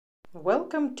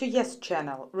Welcome to Yes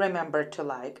Channel. Remember to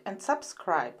like and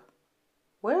subscribe.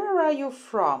 Where are you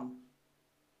from?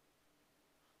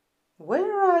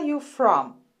 Where are you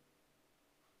from?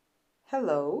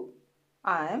 Hello,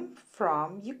 I'm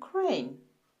from Ukraine.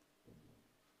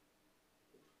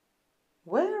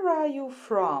 Where are you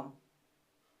from?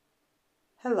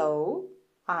 Hello,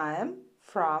 I'm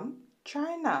from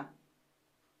China.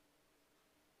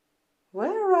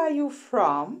 Where are you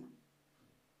from?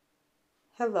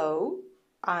 Hello,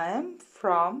 I'm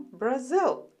from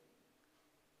Brazil.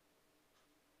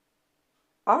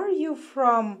 Are you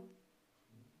from?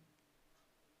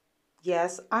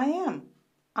 Yes, I am.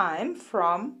 I'm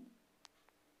from.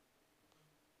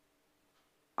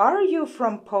 Are you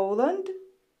from Poland?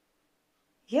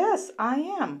 Yes, I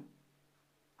am.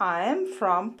 I am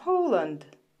from Poland.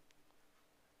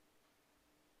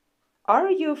 Are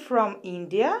you from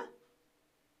India?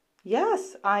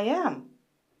 Yes, I am.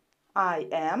 I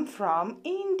am from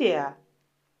India.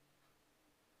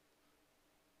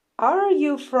 Are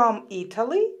you from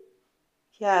Italy?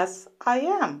 Yes, I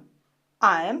am.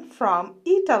 I am from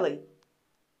Italy.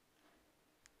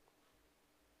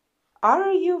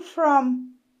 Are you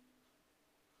from?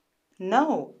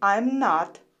 No, I'm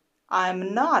not.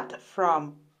 I'm not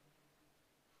from.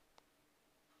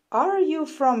 Are you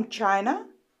from China?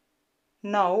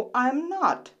 No, I'm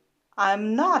not.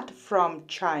 I'm not from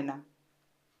China.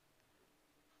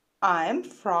 I'm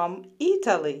from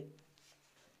Italy.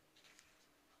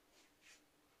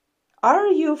 Are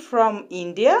you from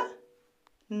India?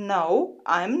 No,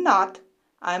 I'm not.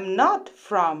 I'm not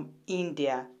from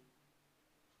India.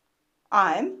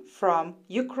 I'm from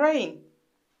Ukraine.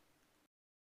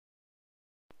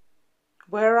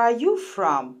 Where are you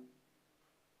from?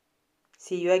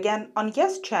 See you again on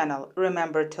Yes Channel.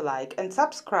 Remember to like and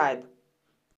subscribe.